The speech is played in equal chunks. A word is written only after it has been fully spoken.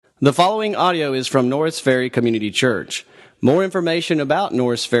The following audio is from Norris Ferry Community Church. More information about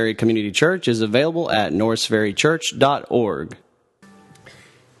Norris Ferry Community Church is available at norrisferrychurch.org.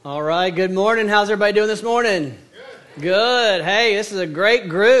 All right, good morning. How's everybody doing this morning? Good. Hey, this is a great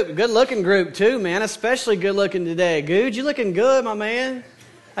group. Good-looking group, too, man. Especially good-looking today. Good, you looking good, my man.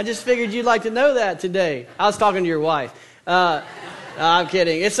 I just figured you'd like to know that today. I was talking to your wife. I'm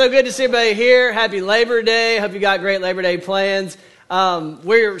kidding. It's so good to see everybody here. Happy Labor Day. Hope you got great Labor Day plans.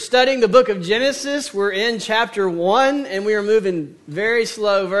 We're studying the book of Genesis. We're in chapter 1, and we are moving very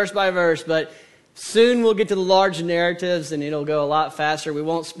slow, verse by verse, but soon we'll get to the large narratives, and it'll go a lot faster. We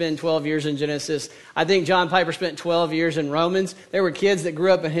won't spend 12 years in Genesis. I think John Piper spent 12 years in Romans. There were kids that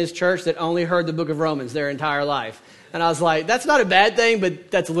grew up in his church that only heard the book of Romans their entire life. And I was like, that's not a bad thing,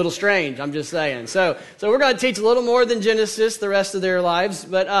 but that's a little strange, I'm just saying. So we're going to teach a little more than Genesis the rest of their lives.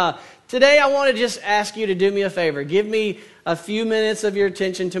 But today I want to just ask you to do me a favor. Give me a few minutes of your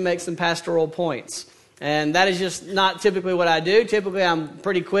attention to make some pastoral points. And that is just not typically what I do. Typically I'm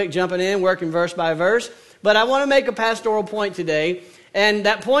pretty quick jumping in, working verse by verse. But I want to make a pastoral point today. And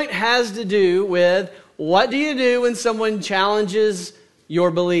that point has to do with, what do you do when someone challenges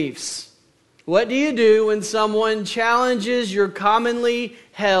your beliefs? What do you do when someone challenges your commonly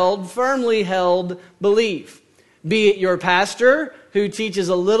held, firmly held belief? Be it your pastor, who teaches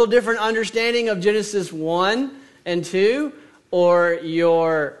a little different understanding of Genesis 1 and 2, or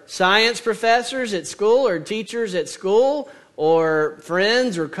your science professors at school, or teachers at school, or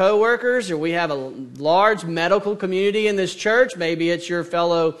friends or coworkers, or we have a large medical community in this church. Maybe it's your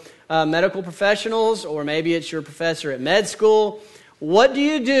fellow medical professionals, or maybe it's your professor at med school. What do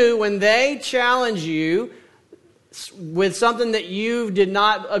you do when they challenge you with something that you did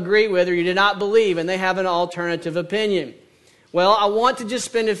not agree with or you did not believe, and they have an alternative opinion? Well, I want to just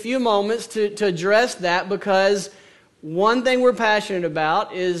spend a few moments to address that, because one thing we're passionate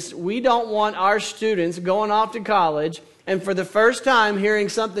about is we don't want our students going off to college and for the first time hearing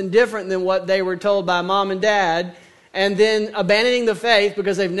something different than what they were told by mom and dad, and then abandoning the faith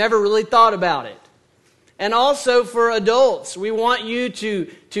because they've never really thought about it. And also for adults, we want you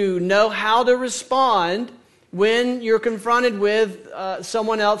to know how to respond when you're confronted with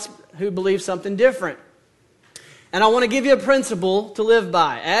someone else who believes something different. And I want to give you a principle to live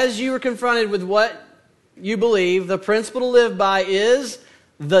by. As you are confronted with what you believe, the principle to live by is,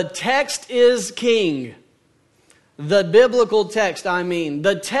 the text is king. The biblical text, I mean.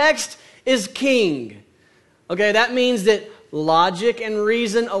 The text is king. Okay, that means that logic and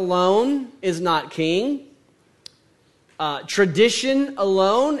reason alone is not king. Tradition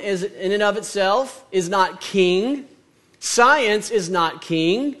alone is in and of itself is not king. Science is not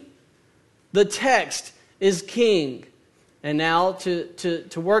king. The text is king. And now to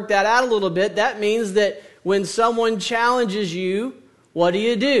work that out a little bit, that means that when someone challenges you, what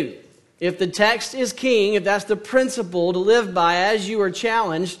do? If the text is king, if that's the principle to live by as you are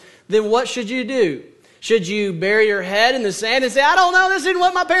challenged, then what should you do? Should you bury your head in the sand and say, I don't know, this isn't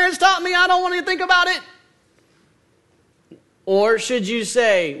what my parents taught me, I don't want to think about it? Or should you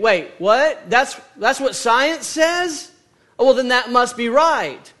say, wait, what? That's what science says? Oh, well, then that must be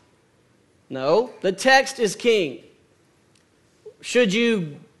right. No, the text is king. Should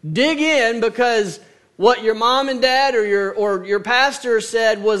you dig in because what your mom and dad or your pastor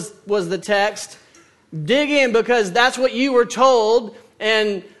said was the text? Dig in because that's what you were told,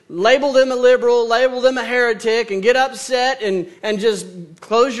 and label them a liberal, label them a heretic, and get upset and just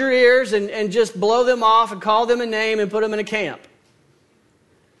close your ears and just blow them off and call them a name and put them in a camp.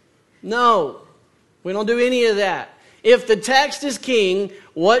 No, we don't do any of that. If the text is king,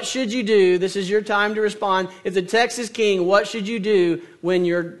 what should you do? This is your time to respond. If the text is king, what should you do when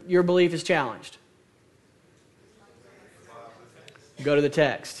your belief is challenged? Go to the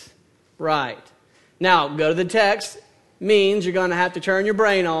text. Right. Now, go to the text means you're going to have to turn your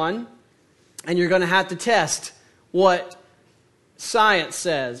brain on, and you're going to have to test what science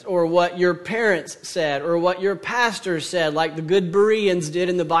says, or what your parents said, or what your pastor said, like the good Bereans did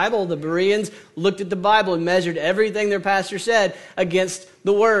in the Bible. The Bereans looked at the Bible and measured everything their pastor said against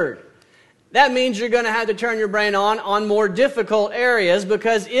the Word. That means you're going to have to turn your brain on more difficult areas,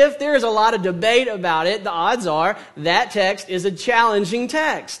 because if there's a lot of debate about it, the odds are that text is a challenging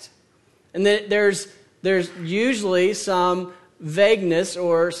text. And that there's usually some vagueness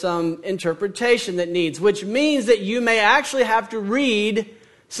or some interpretation that needs, which means that you may actually have to read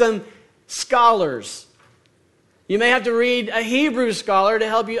some scholars. You may have to read a Hebrew scholar to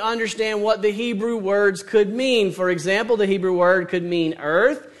help you understand what the Hebrew words could mean. For example, the Hebrew word could mean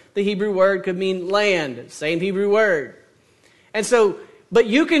earth. The Hebrew word could mean land. Same Hebrew word. And so, but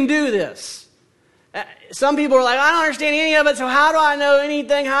you can do this. Some people are like, I don't understand any of it, so how do I know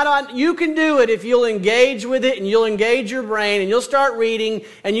anything? You can do it if you'll engage with it and you'll engage your brain and you'll start reading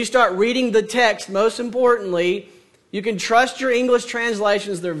and you start reading the text, most importantly. You can trust your English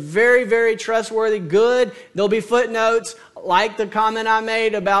translations. They're very, very trustworthy, good. There'll be footnotes like the comment I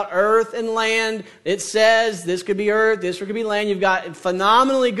made about earth and land. It says this could be earth, this could be land. You've got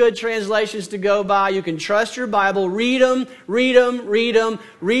phenomenally good translations to go by. You can trust your Bible. Read them.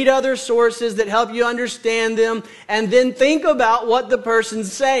 Read other sources that help you understand them. And then think about what the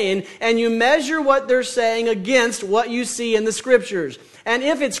person's saying. And you measure what they're saying against what you see in the Scriptures. And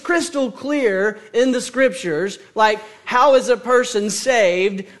if it's crystal clear in the Scriptures, like how is a person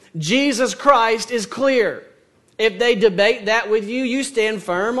saved, Jesus Christ is clear. If they debate that with you, you stand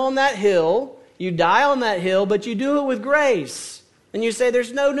firm on that hill, you die on that hill, but you do it with grace. And you say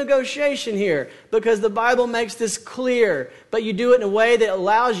there's no negotiation here because the Bible makes this clear. But you do it in a way that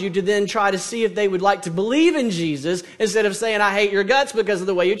allows you to then try to see if they would like to believe in Jesus instead of saying, I hate your guts because of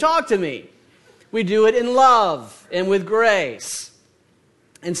the way you talk to me. We do it in love and with grace.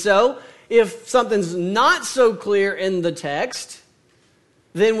 And so, if something's not so clear in the text,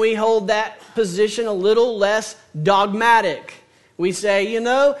 then we hold that position a little less dogmatic. We say,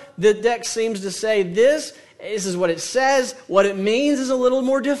 the text seems to say this is what it says. What it means is a little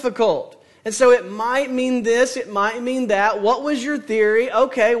more difficult. And so it might mean this, it might mean that. What was your theory?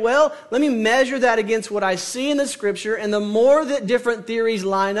 Okay, well, let me measure that against what I see in the Scripture. And the more that different theories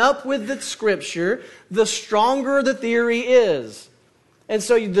line up with the Scripture, the stronger the theory is. And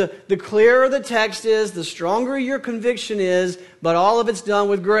so the clearer the text is, the stronger your conviction is, but all of it's done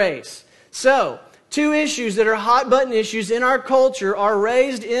with grace. So, two issues that are hot button issues in our culture are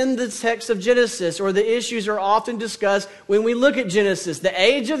raised in the text of Genesis, or the issues are often discussed when we look at Genesis, the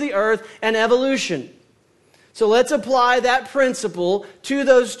age of the earth and evolution. So let's apply that principle to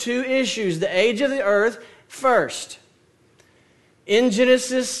those two issues, the age of the earth first. In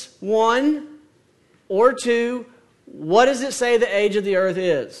Genesis 1 or 2, what does it say the age of the earth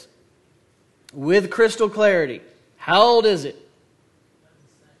is? With crystal clarity. How old is it?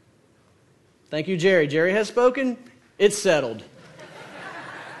 Thank you, Jerry. Jerry has spoken. It's settled.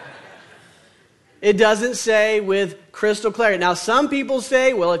 It doesn't say with crystal clarity. Now, some people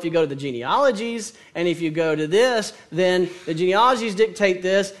say, well, if you go to the genealogies and if you go to this, then the genealogies dictate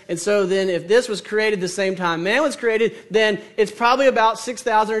this. And so then if this was created the same time man was created, then it's probably about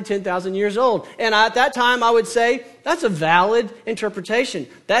 6,000 or 10,000 years old. And at that time, I would say that's a valid interpretation.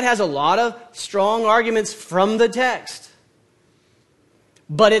 That has a lot of strong arguments from the text.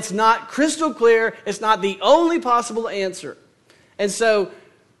 But it's not crystal clear. It's not the only possible answer. And so,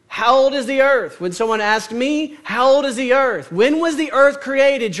 how old is the earth? When someone asked me, how old is the earth? When was the earth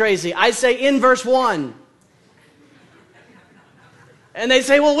created, Tracy? I say in verse 1. And they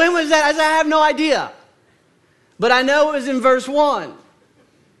say, well, when was that? I say, I have no idea. But I know it was in verse 1.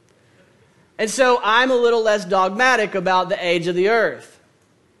 And so I'm a little less dogmatic about the age of the earth,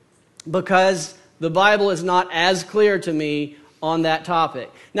 because the Bible is not as clear to me on that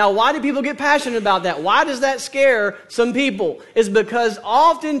topic. Now, why do people get passionate about that? Why does that scare some people? It's because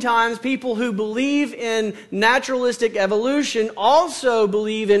oftentimes people who believe in naturalistic evolution also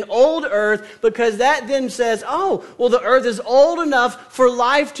believe in old earth, because that then says, oh, well, the earth is old enough for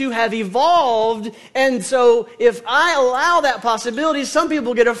life to have evolved. And so if I allow that possibility, some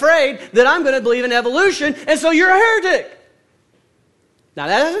people get afraid that I'm going to believe in evolution, and so you're a heretic. Now,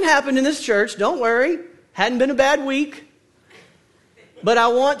 that hasn't happened in this church. Don't worry. Hadn't been a bad week. But I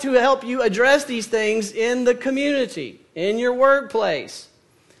want to help you address these things in the community, in your workplace.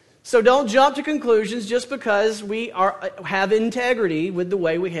 So don't jump to conclusions just because we have integrity with the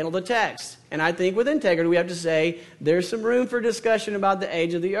way we handle the text. And I think with integrity we have to say there's some room for discussion about the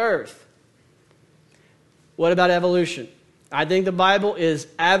age of the earth. What about evolution? I think the Bible is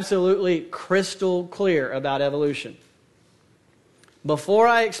absolutely crystal clear about evolution. Before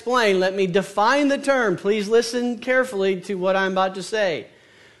I explain, let me define the term. Please listen carefully to what I'm about to say.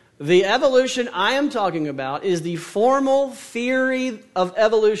 The evolution I am talking about is the formal theory of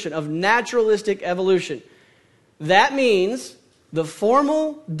evolution, of naturalistic evolution. That means the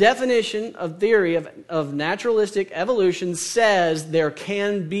formal definition of theory of naturalistic evolution says there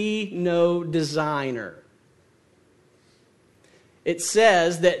can be no designer. It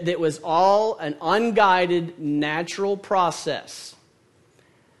says that it was all an unguided natural process.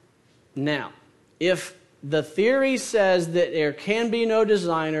 Now, if the theory says that there can be no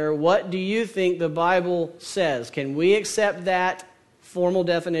designer, what do you think the Bible says? Can we accept that formal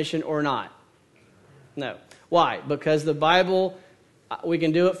definition or not? No. Why? Because the Bible, we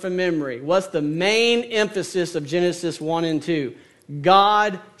can do it from memory. What's the main emphasis of Genesis 1 and 2?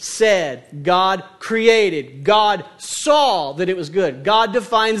 God said, God created, God saw that it was good. God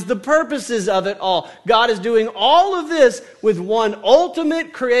defines the purposes of it all. God is doing all of this with one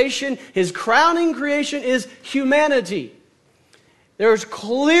ultimate creation. His crowning creation is humanity. There's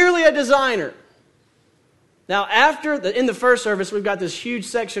clearly a designer. Now, in the first service, we've got this huge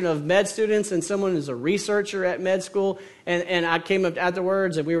section of med students, and someone is a researcher at med school, and I came up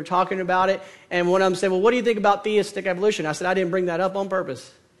afterwards, and we were talking about it, and one of them said, well, what do you think about theistic evolution? I said, I didn't bring that up on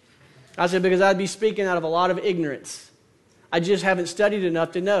purpose. I said, because I'd be speaking out of a lot of ignorance. I just haven't studied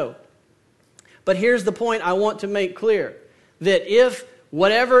enough to know. But here's the point I want to make clear, that if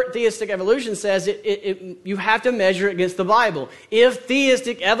whatever theistic evolution says, you have to measure it against the Bible. If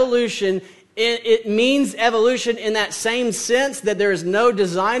theistic evolution it means evolution in that same sense that there is no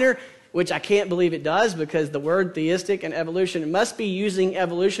designer, which I can't believe it does, because the word theistic and evolution, it must be using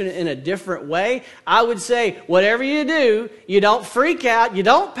evolution in a different way. I would say, whatever you do, you don't freak out, you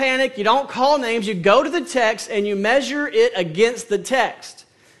don't panic, you don't call names, you go to the text and you measure it against the text.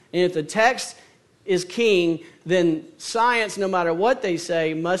 And if the text is king, then science, no matter what they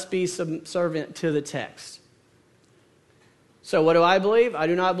say, must be subservient to the text. So what do I believe? I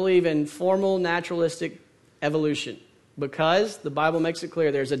do not believe in formal naturalistic evolution, because the Bible makes it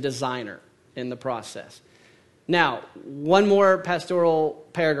clear there's a designer in the process. Now, one more pastoral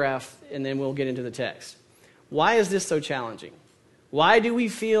paragraph, and then we'll get into the text. Why is this so challenging? Why do we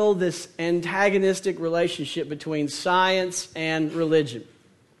feel this antagonistic relationship between science and religion?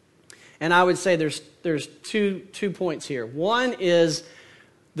 And I would say there's two points here. One is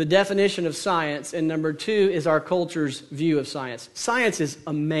the definition of science, and number two is our culture's view of science. Science is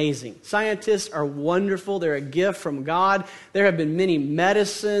amazing. Scientists are wonderful. They're a gift from God. There have been many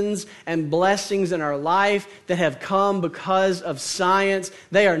medicines and blessings in our life that have come because of science.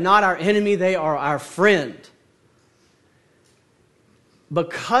 They are not our enemy. They are our friend.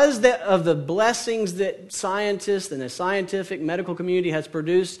 Because of the blessings that scientists and the scientific medical community has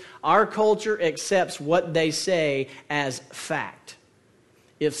produced, our culture accepts what they say as fact.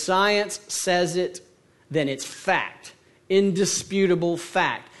 If science says it, then it's fact. Indisputable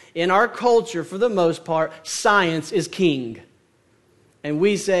fact. In our culture, for the most part, science is king. And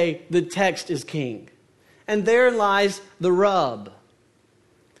we say the text is king. And therein lies the rub.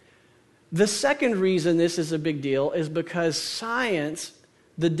 The second reason this is a big deal is because science,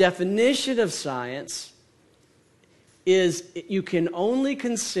 the definition of science, is you can only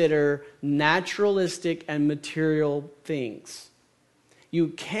consider naturalistic and material things. You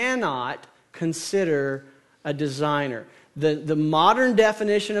cannot consider a designer. The modern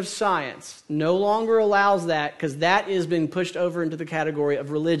definition of science no longer allows that, because that has been pushed over into the category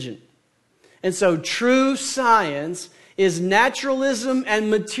of religion. And so true science is naturalism and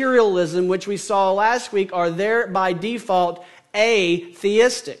materialism, which we saw last week, are there by default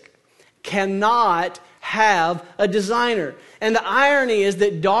atheistic. Cannot have a designer. And the irony is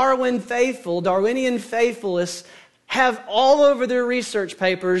that Darwinian faithfulists have all over their research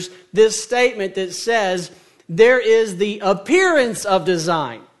papers this statement that says there is the appearance of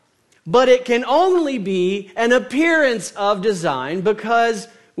design. But it can only be an appearance of design because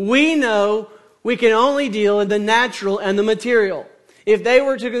we know we can only deal in the natural and the material. If they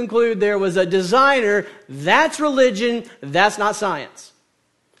were to conclude there was a designer, that's religion, that's not science.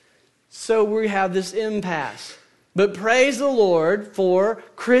 So we have this impasse. But praise the Lord for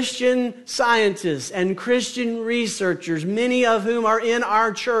Christian scientists and Christian researchers, many of whom are in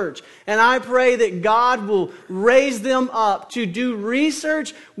our church. And I pray that God will raise them up to do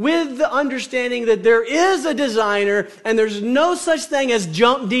research with the understanding that there is a designer and there's no such thing as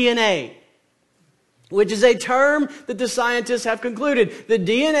junk DNA, which is a term that the scientists have concluded. The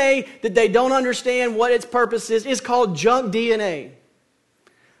DNA that they don't understand what its purpose is called junk DNA.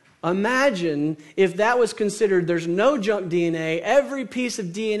 Imagine if that was considered there's no junk DNA, every piece of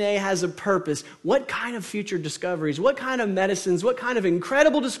DNA has a purpose. What kind of future discoveries, what kind of medicines, what kind of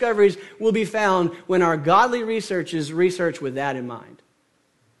incredible discoveries will be found when our godly researchers research with that in mind?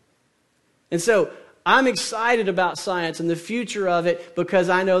 And so I'm excited about science and the future of it because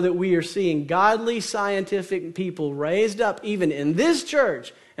I know that we are seeing godly scientific people raised up even in this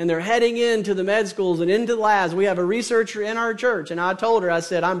church. And they're heading into the med schools and into the labs. We have a researcher in our church. And I told her, I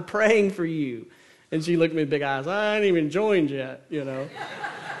said, I'm praying for you. And she looked at me with big eyes. I ain't even joined yet, you know.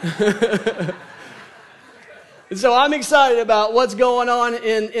 And so I'm excited about what's going on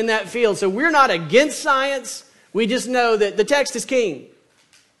in that field. So we're not against science. We just know that the text is king.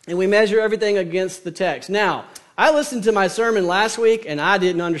 And we measure everything against the text. Now, I listened to my sermon last week and I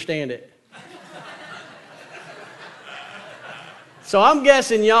didn't understand it. So I'm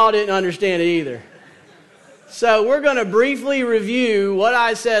guessing y'all didn't understand it either. So we're going to briefly review what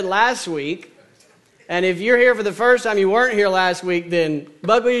I said last week. And if you're here for the first time, you weren't here last week, then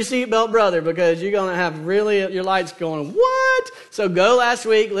buckle your seatbelt, brother, because you're going to have really your lights going, what? So go last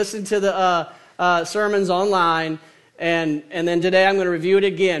week, listen to the sermons online, and then today I'm going to review it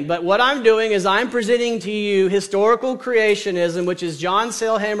again. But what I'm doing is I'm presenting to you historical creationism, which is John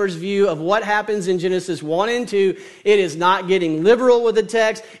Sailhamer's view of what happens in Genesis 1 and 2. It is not getting liberal with the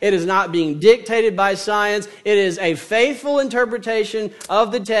text. It is not being dictated by science. It is a faithful interpretation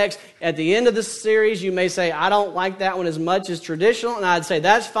of the text. At the end of the series, you may say, I don't like that one as much as traditional, and I'd say,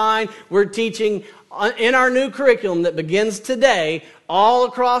 that's fine. We're teaching in our new curriculum that begins today, all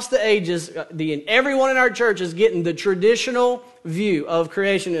across the ages, everyone in our church is getting the traditional view of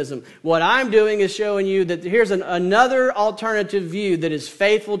creationism. What I'm doing is showing you that here's another alternative view that is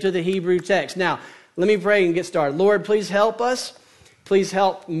faithful to the Hebrew text. Now, let me pray and get started. Lord, please help us. Please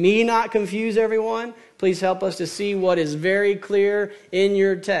help me not confuse everyone. Please help us to see what is very clear in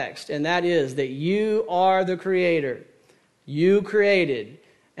your text, and that is that you are the creator. You created,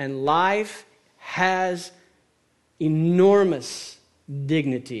 and life has enormous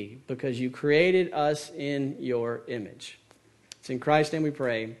dignity because you created us in your image. It's in Christ's name we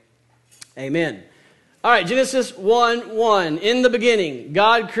pray. Amen. All right, Genesis 1:1. In the beginning,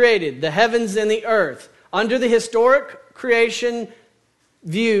 God created the heavens and the earth. Under the historic creation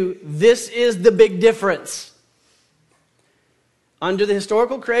view, this is the big difference. Under the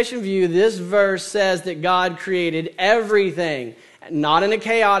historical creation view, this verse says that God created everything, not in a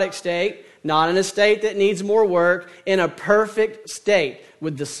chaotic state, not in a state that needs more work, in a perfect state,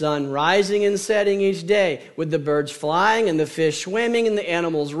 with the sun rising and setting each day, with the birds flying and the fish swimming and the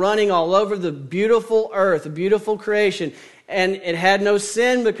animals running all over the beautiful earth, the beautiful creation. And it had no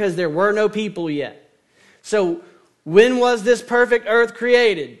sin because there were no people yet. So when was this perfect earth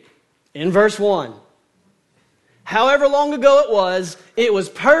created? In verse 1. However long ago it was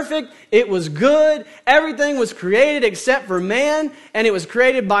perfect, it was good, everything was created except for man, and it was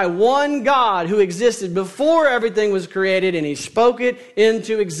created by one God who existed before everything was created, and He spoke it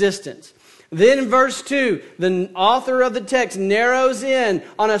into existence. Then in verse 2, the author of the text narrows in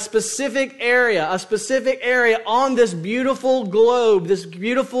on a specific area on this beautiful globe, this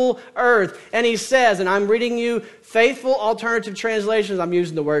beautiful earth. And he says, and I'm reading you faithful alternative translations, I'm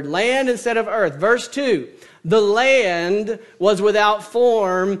using the word land instead of earth. Verse 2, the land was without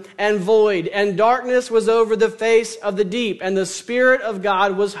form and void, and darkness was over the face of the deep, and the Spirit of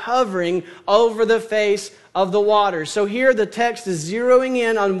God was hovering over the face of the waters. So here the text is zeroing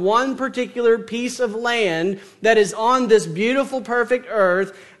in on one particular piece of land that is on this beautiful, perfect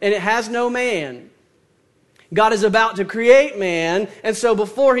earth, and it has no man. God is about to create man, and so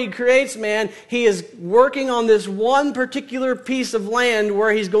before He creates man, He is working on this one particular piece of land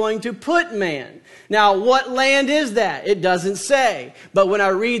where He's going to put man. Now, what land is that? It doesn't say. But when I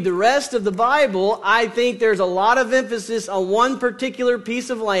read the rest of the Bible, I think there's a lot of emphasis on one particular piece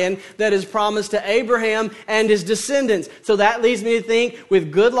of land that is promised to Abraham and his descendants. So that leads me to think,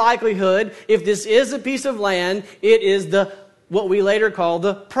 with good likelihood, if this is a piece of land, it is what we later call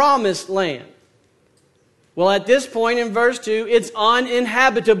the promised land. Well, at this point in verse 2, it's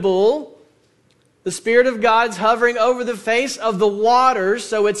uninhabitable. The Spirit of God's hovering over the face of the waters,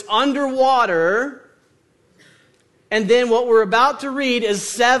 so it's underwater. And then what we're about to read is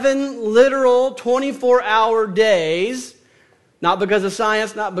 7 literal 24-hour days. Not because of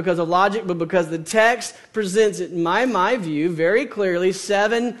science, not because of logic, but because the text presents it, in my view, very clearly,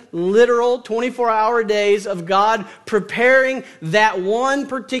 7 literal 24-hour days of God preparing that one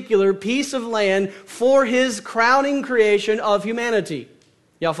particular piece of land for His crowning creation of humanity.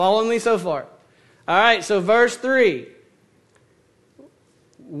 Y'all following me so far? All right, so verse 3.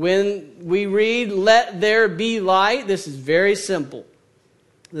 When we read, let there be light, this is very simple.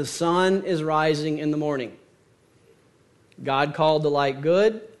 The sun is rising in the morning. God called the light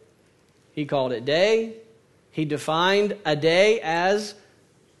good. He called it day. He defined a day as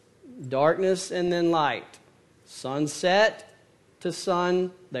darkness and then light. Sunset to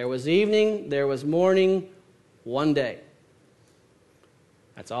sun. There was evening. There was morning. One day.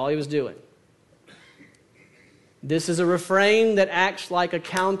 That's all He was doing. This is a refrain that acts like a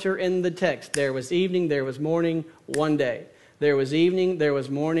counter in the text. There was evening, there was morning, one day. There was evening, there was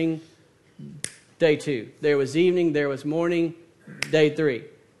morning, day 2. There was evening, there was morning, day 3.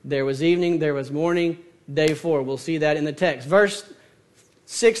 There was evening, there was morning, day 4. We'll see that in the text. Verse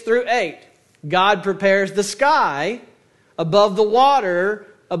 6 through 8. God prepares the sky above the water,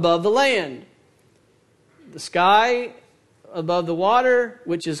 above the land. The sky above the water,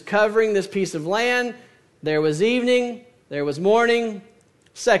 which is covering this piece of land. There was evening, there was morning,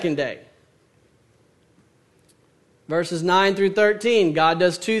 second day. Verses 9 through 13, God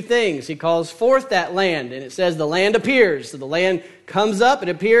does two things. He calls forth that land, and it says the land appears. So the land comes up, it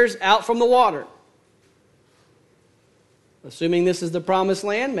appears out from the water. Assuming this is the promised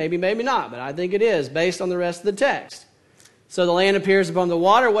land, maybe, maybe not, but I think it is, based on the rest of the text. So the land appears upon the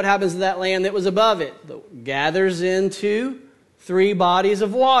water. What happens to that land that was above it? It gathers into three bodies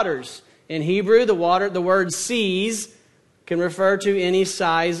of waters. In Hebrew, the word seas can refer to any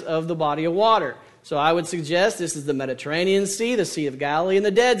size of the body of water. So I would suggest this is the Mediterranean Sea, the Sea of Galilee, and the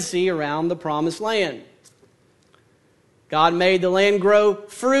Dead Sea around the Promised Land. God made the land grow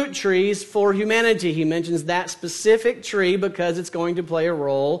fruit trees for humanity. He mentions that specific tree because it's going to play a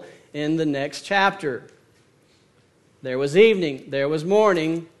role in the next chapter. There was evening, there was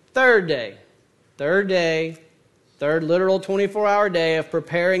morning, third day. Third day, third literal 24-hour day of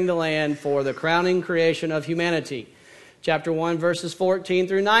preparing the land for the crowning creation of humanity. Chapter 1, verses 14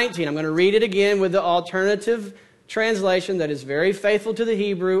 through 19. I'm going to read it again with the alternative translation that is very faithful to the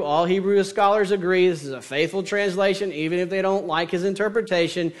Hebrew. All Hebrew scholars agree this is a faithful translation, even if they don't like his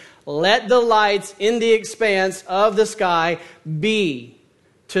interpretation. Let the lights in the expanse of the sky be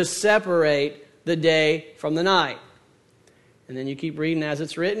to separate the day from the night. And then you keep reading as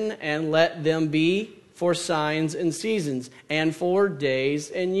it's written, and let them be for signs and seasons, and for days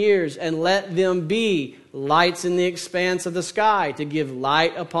and years. And let them be lights in the expanse of the sky to give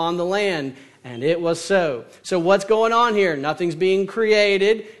light upon the land. And it was so. So what's going on here? Nothing's being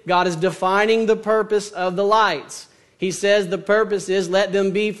created. God is defining the purpose of the lights. He says the purpose is let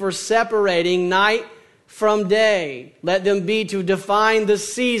them be for separating night from day. Let them be to define the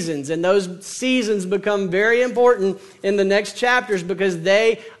seasons. And those seasons become very important in the next chapters because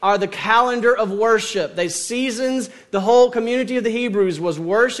they are the calendar of worship. They seasons, the whole community of the Hebrews was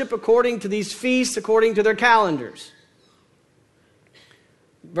worship according to these feasts, according to their calendars.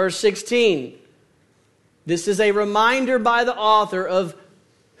 Verse 16. This is a reminder by the author of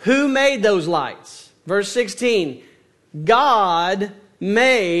who made those lights. Verse 16. God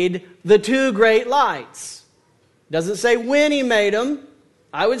made the two great lights. Doesn't say when he made them.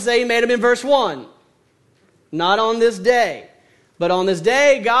 I would say he made them in verse 1. Not on this day. But on this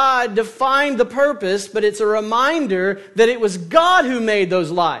day, God defined the purpose, but it's a reminder that it was God who made those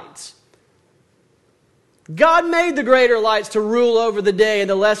lights. God made the greater lights to rule over the day and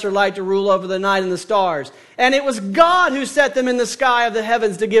the lesser light to rule over the night and the stars. And it was God who set them in the sky of the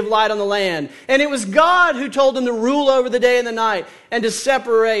heavens to give light on the land. And it was God who told them to rule over the day and the night and to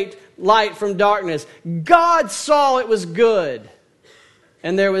separate light from darkness. God saw it was good.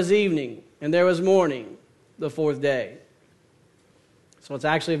 And there was evening and there was morning, the fourth day. So it's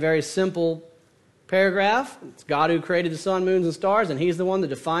actually a very simple paragraph. It's God who created the sun, moons, and stars, and He's the one that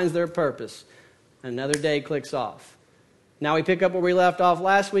defines their purpose. Another day clicks off. Now we pick up where we left off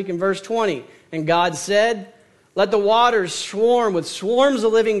last week in verse 20. And God said, let the waters swarm with swarms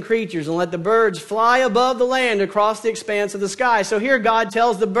of living creatures, and let the birds fly above the land across the expanse of the sky. So here God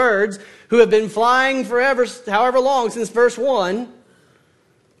tells the birds, who have been flying forever, however long, since verse 1,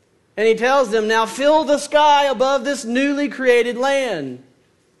 and He tells them, now fill the sky above this newly created land.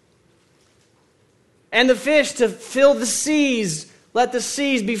 And the fish to fill the seas. Let the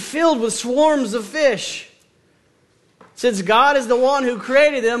seas be filled with swarms of fish. Since God is the one who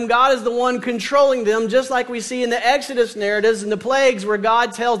created them, God is the one controlling them, just like we see in the Exodus narratives and the plagues where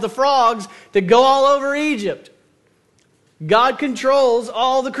God tells the frogs to go all over Egypt. God controls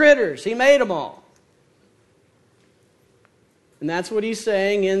all the critters. He made them all. And that's what He's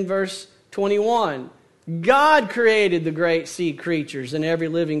saying in verse 21. God created the great sea creatures and every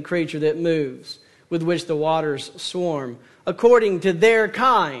living creature that moves, with which the waters swarm, according to their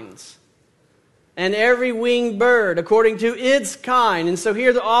kinds, and every winged bird according to its kind. And so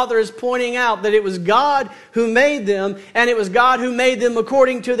here the author is pointing out that it was God who made them, and it was God who made them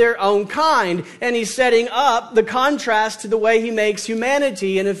according to their own kind. And he's setting up the contrast to the way He makes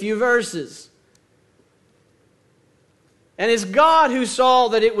humanity in a few verses. And it's God who saw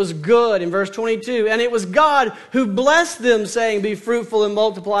that it was good in verse 22. And it was God who blessed them, saying, be fruitful and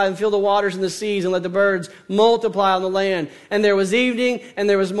multiply and fill the waters and the seas and let the birds multiply on the land. And there was evening and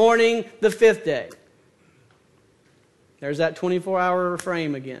there was morning the fifth day. There's that 24-hour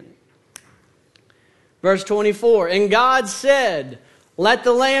frame again. Verse 24. And God said, let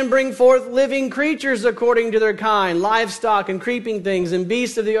the land bring forth living creatures according to their kind, livestock and creeping things and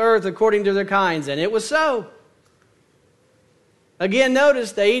beasts of the earth according to their kinds. And it was so. Again,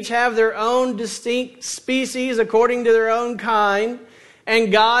 notice they each have their own distinct species according to their own kind.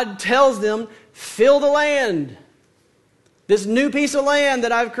 And God tells them, fill the land. This new piece of land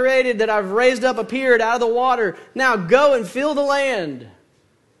that I've created, that I've raised up, appeared out of the water. Now go and fill the land.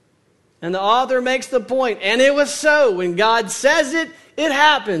 And the author makes the point, and it was so. When God says it, it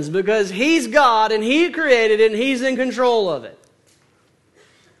happens because He's God and He created it and He's in control of it.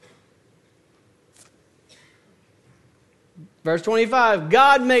 Verse 25,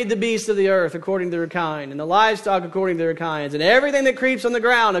 God made the beasts of the earth according to their kind, and the livestock according to their kinds, and everything that creeps on the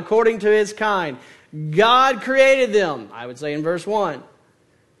ground according to its kind. God created them, I would say in verse 1.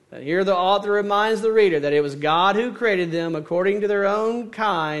 But here the author reminds the reader that it was God who created them according to their own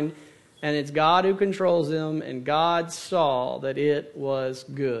kind, and it's God who controls them, and God saw that it was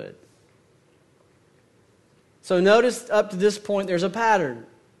good. So notice up to this point there's a pattern.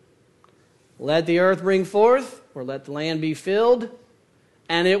 Let the earth bring forth, or let the land be filled,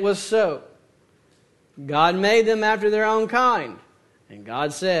 and it was so. God made them after their own kind, and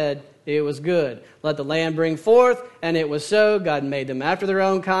God said it was good. Let the land bring forth, and it was so. God made them after their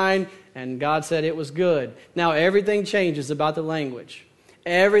own kind, and God said it was good. Now everything changes about the language.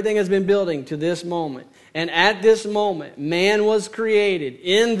 Everything has been building to this moment. And at this moment, man was created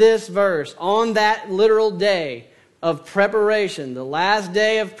in this verse on that literal day of preparation, the last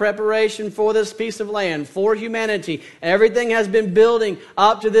day of preparation for this piece of land, for humanity. Everything has been building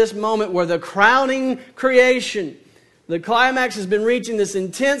up to this moment where the crowning creation, the climax has been reaching this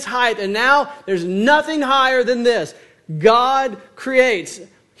intense height, and now there's nothing higher than this. God creates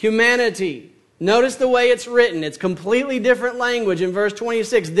humanity. Notice the way it's written. It's completely different language in verse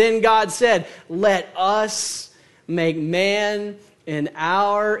 26. Then God said, let us make man in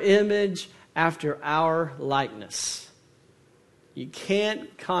our image after our likeness. You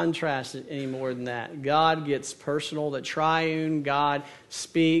can't contrast it any more than that. God gets personal. The triune God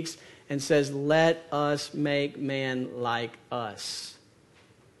speaks and says, let us make man like us.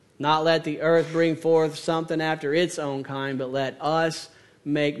 Not let the earth bring forth something after its own kind, but let us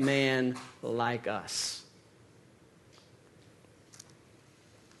make man like us.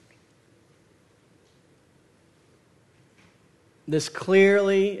 This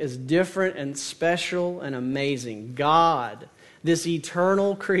clearly is different and special and amazing. God, this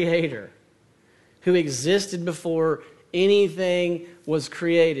eternal creator who existed before anything was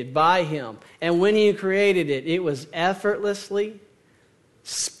created by Him. And when He created it, it was effortlessly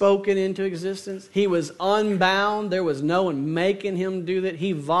spoken into existence. He was unbound. There was no one making Him do that.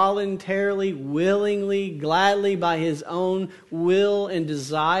 He voluntarily, willingly, gladly, by His own will and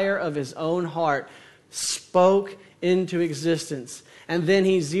desire of His own heart, spoke into existence. And then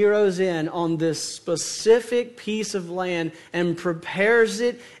He zeroes in on this specific piece of land and prepares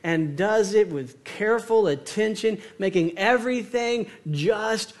it and does it with careful attention, making everything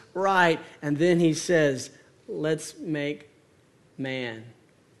just right. And then He says, let's make man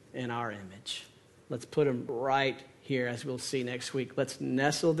in our image. Let's put them right here, as we'll see next week. Let's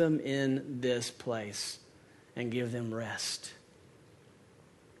nestle them in this place and give them rest.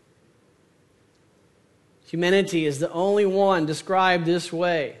 Humanity is the only one described this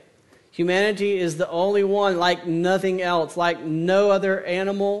way. Humanity is the only one like nothing else, like no other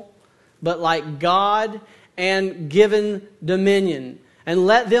animal, but like God, and given dominion. And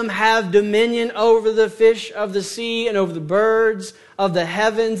let them have dominion over the fish of the sea and over the birds of the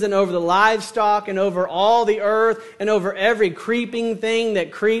heavens and over the livestock and over all the earth and over every creeping thing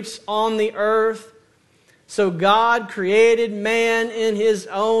that creeps on the earth. So God created man in His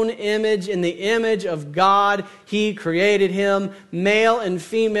own image. In the image of God, He created him. Male and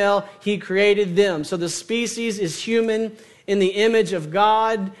female, He created them. So the species is human in the image of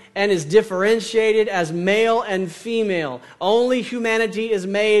God and is differentiated as male and female. Only humanity is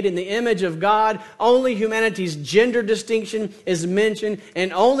made in the image of God. Only humanity's gender distinction is mentioned,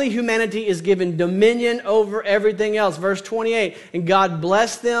 and only humanity is given dominion over everything else. Verse 28, and God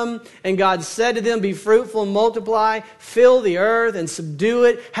blessed them, and God said to them, be fruitful and multiply, fill the earth and subdue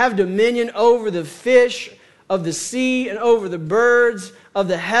it, have dominion over the fish of the sea and over the birds of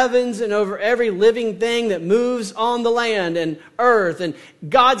the heavens and over every living thing that moves on the land and earth. And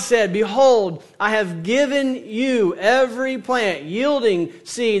God said, behold, I have given you every plant yielding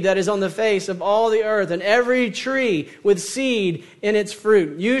seed that is on the face of all the earth, and every tree with seed in its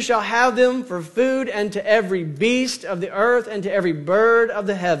fruit. You shall have them for food, and to every beast of the earth, and to every bird of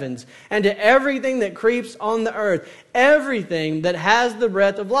the heavens, and to everything that creeps on the earth, everything that has the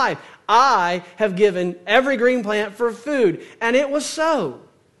breath of life. I have given every green plant for food. And it was so.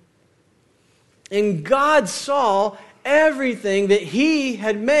 And God saw everything that He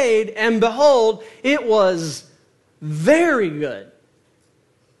had made, and behold, it was very good.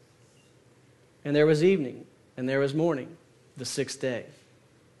 And there was evening, and there was morning, the sixth day.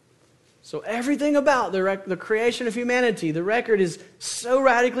 So everything about the creation of humanity, the record is so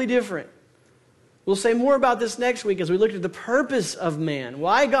radically different. We'll say more about this next week as we look at the purpose of man,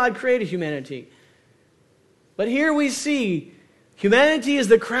 why God created humanity. But here we see humanity is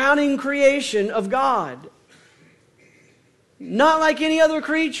the crowning creation of God. Not like any other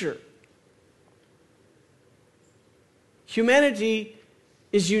creature. Humanity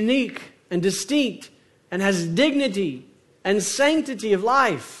is unique and distinct and has dignity and sanctity of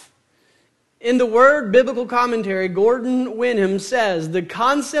life. In the Word Biblical Commentary, Gordon Wenham says the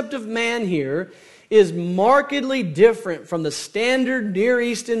concept of man here is markedly different from the standard Near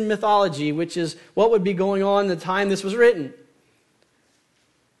Eastern mythology, which is what would be going on in the time this was written.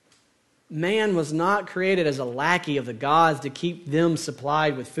 Man was not created as a lackey of the gods to keep them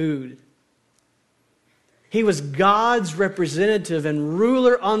supplied with food. He was God's representative and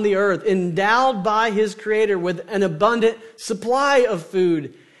ruler on the earth, endowed by His Creator with an abundant supply of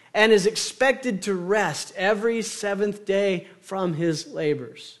food, and is expected to rest every seventh day from His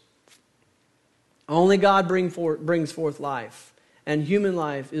labors. Only God brings forth life, and human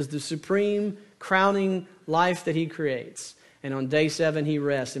life is the supreme, crowning life that He creates. And on day 7 He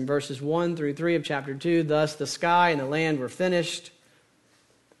rests. In verses 1 through 3 of chapter 2, thus the sky and the land were finished,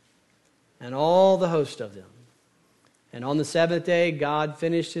 and all the host of them. And on the seventh day God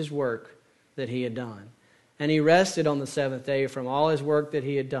finished His work that He had done. And He rested on the seventh day from all His work that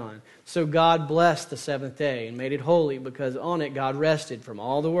He had done. So God blessed the seventh day and made it holy, because on it God rested from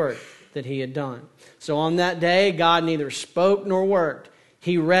all the work that He had done. So on that day God neither spoke nor worked.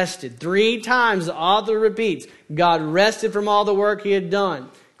 He rested. 3 times the author repeats, God rested from all the work He had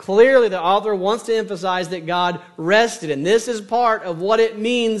done. Clearly the author wants to emphasize that God rested. And this is part of what it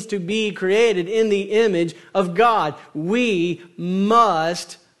means to be created in the image of God. We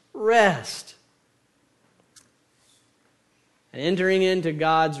must rest. And entering into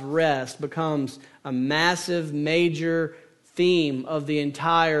God's rest becomes a massive, major theme of the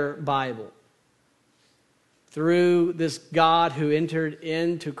entire Bible. Through this God who entered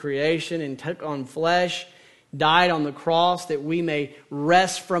into creation and took on flesh, died on the cross that we may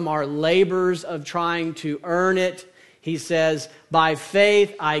rest from our labors of trying to earn it. He says, by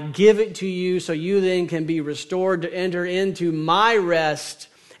faith I give it to you, so you then can be restored to enter into my rest,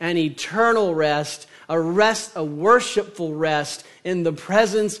 an eternal rest, a worshipful rest in the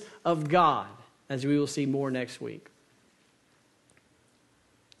presence of God, as we will see more next week.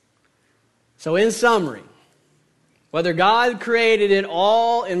 So in summary, whether God created it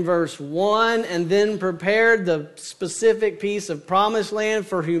all in verse 1 and then prepared the specific piece of promised land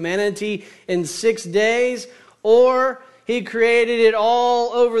for humanity in 6 days, or He created it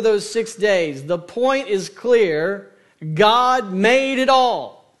all over those 6 days, the point is clear. God made it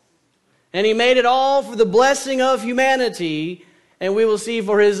all. And He made it all for the blessing of humanity, and we will see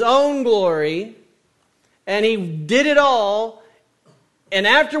for His own glory. And He did it all, and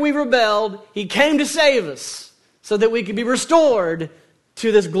after we rebelled, He came to save us, so that we could be restored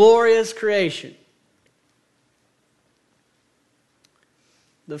to this glorious creation.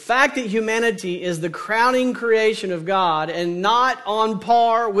 The fact that humanity is the crowning creation of God and not on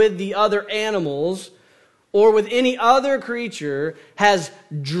par with the other animals or with any other creature has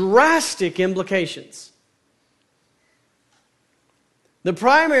drastic implications. The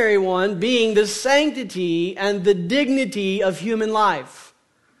primary one being the sanctity and the dignity of human life.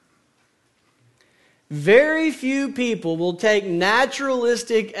 Very few people will take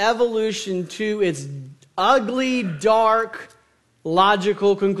naturalistic evolution to its ugly, dark,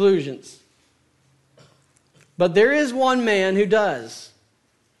 logical conclusions. But there is one man who does.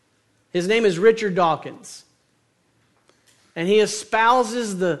 His name is Richard Dawkins. And he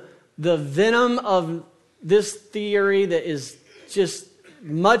espouses the venom of this theory that is just,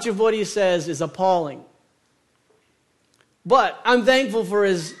 much of what he says is appalling. But I'm thankful for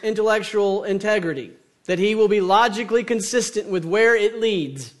his intellectual integrity, that he will be logically consistent with where it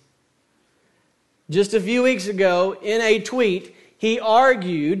leads. Just a few weeks ago, in a tweet, he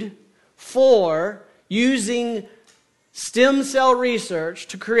argued for using stem cell research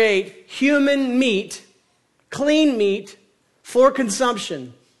to create human meat, clean meat, for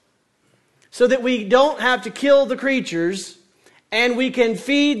consumption, so that we don't have to kill the creatures and we can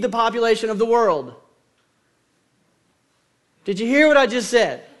feed the population of the world. Did you hear what I just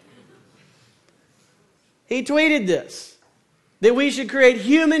said? He tweeted this, that we should create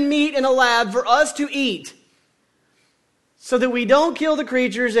human meat in a lab for us to eat, so that we don't kill the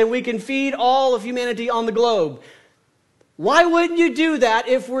creatures and we can feed all of humanity on the globe. Why wouldn't you do that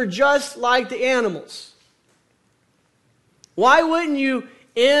if we're just like the animals? Why wouldn't you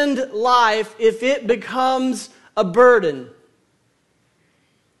end life if it becomes a burden?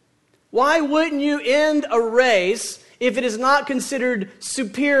 Why wouldn't you end a race if it is not considered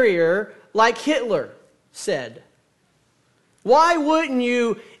superior like Hitler said? Why wouldn't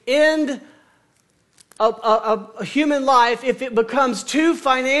you end a human life if it becomes too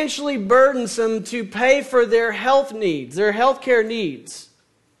financially burdensome to pay for their health needs, their healthcare needs?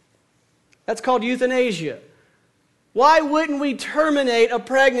 That's called euthanasia. Why wouldn't we terminate a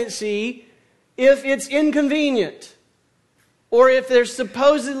pregnancy if it's inconvenient? Or if there's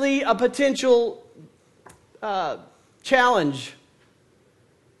supposedly a potential challenge?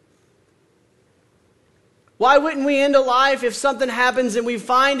 Why wouldn't we end a life if something happens and we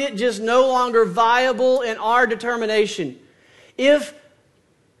find it just no longer viable in our determination? If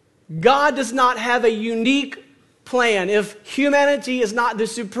God does not have a unique plan, if humanity is not the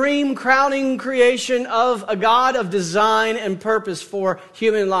supreme crowning creation of a God of design and purpose for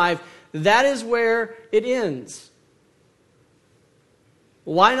human life, that is where it ends.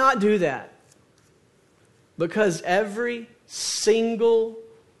 Why not do that? Because every single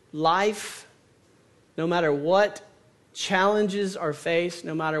life, no matter what challenges are faced,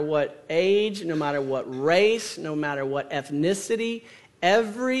 no matter what age, no matter what race, no matter what ethnicity,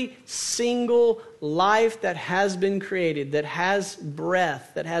 every single life that has been created, that has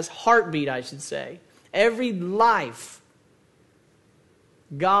breath, that has heartbeat, I should say, every life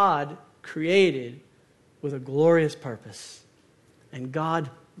God created with a glorious purpose. And God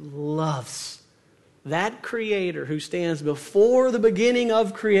loves that Creator who stands before the beginning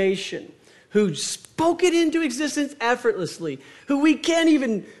of creation, who spoke it into existence effortlessly, who we can't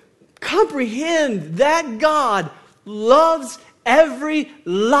even comprehend. That God loves every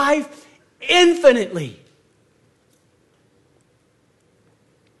life infinitely.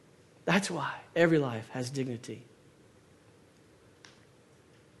 That's why every life has dignity.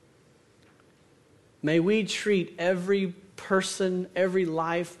 May we treat every person, every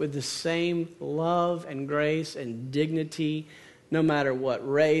life with the same love and grace and dignity, no matter what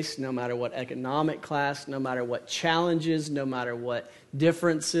race, no matter what economic class, no matter what challenges, no matter what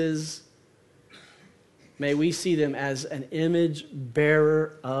differences. May we see them as an image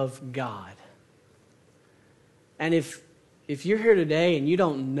bearer of God. And if you're here today and you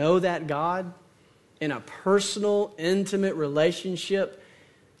don't know that God in a personal, intimate relationship,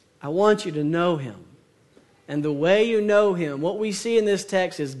 I want you to know Him. And the way you know Him, what we see in this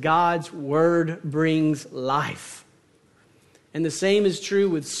text is God's Word brings life. And the same is true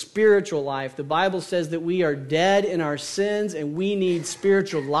with spiritual life. The Bible says that we are dead in our sins and we need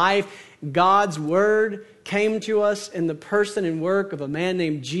spiritual life. God's Word came to us in the person and work of a man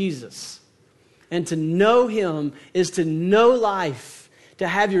named Jesus. And to know Him is to know life, to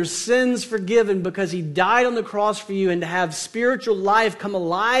have your sins forgiven because He died on the cross for you, and to have spiritual life come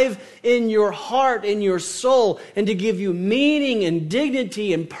alive in your heart, in your soul, and to give you meaning and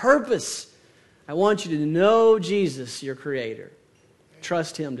dignity and purpose. I want you to know Jesus, your Creator.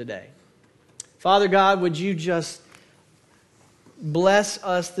 Trust Him today. Father God, would you just bless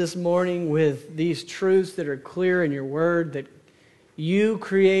us this morning with these truths that are clear in your Word, that you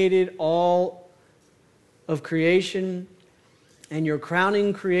created all of creation, and your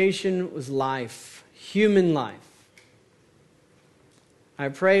crowning creation was life, human life. I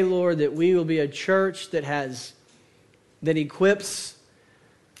pray, Lord, that we will be a church that equips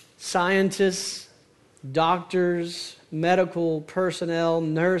scientists, doctors, medical personnel,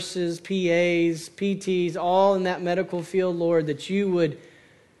 nurses, PAs, PTs, all in that medical field, Lord, that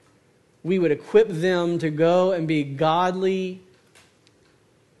we would equip them to go and be godly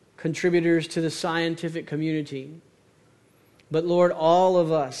contributors to the scientific community. But Lord, all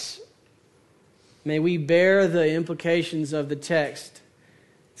of us, may we bear the implications of the text.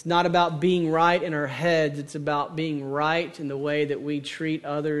 It's not about being right in our heads. It's about being right in the way that we treat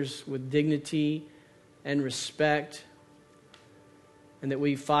others with dignity and respect. And that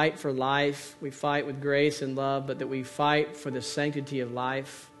we fight for life. We fight with grace and love, but that we fight for the sanctity of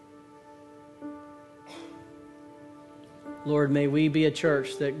life. Lord, may we be a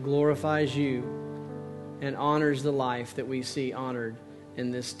church that glorifies you and honors the life that we see honored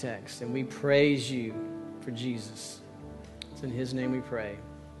in this text. And we praise you for Jesus. It's in His name we pray.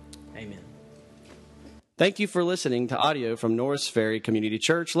 Amen. Thank you for listening to audio from Norris Ferry Community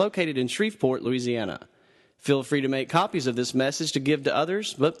Church, located in Shreveport, Louisiana. Feel free to make copies of this message to give to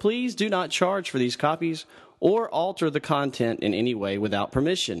others, but please do not charge for these copies or alter the content in any way without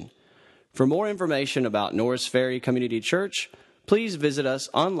permission. For more information about Norris Ferry Community Church, please visit us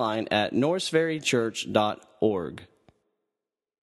online at norrisferrychurch.org.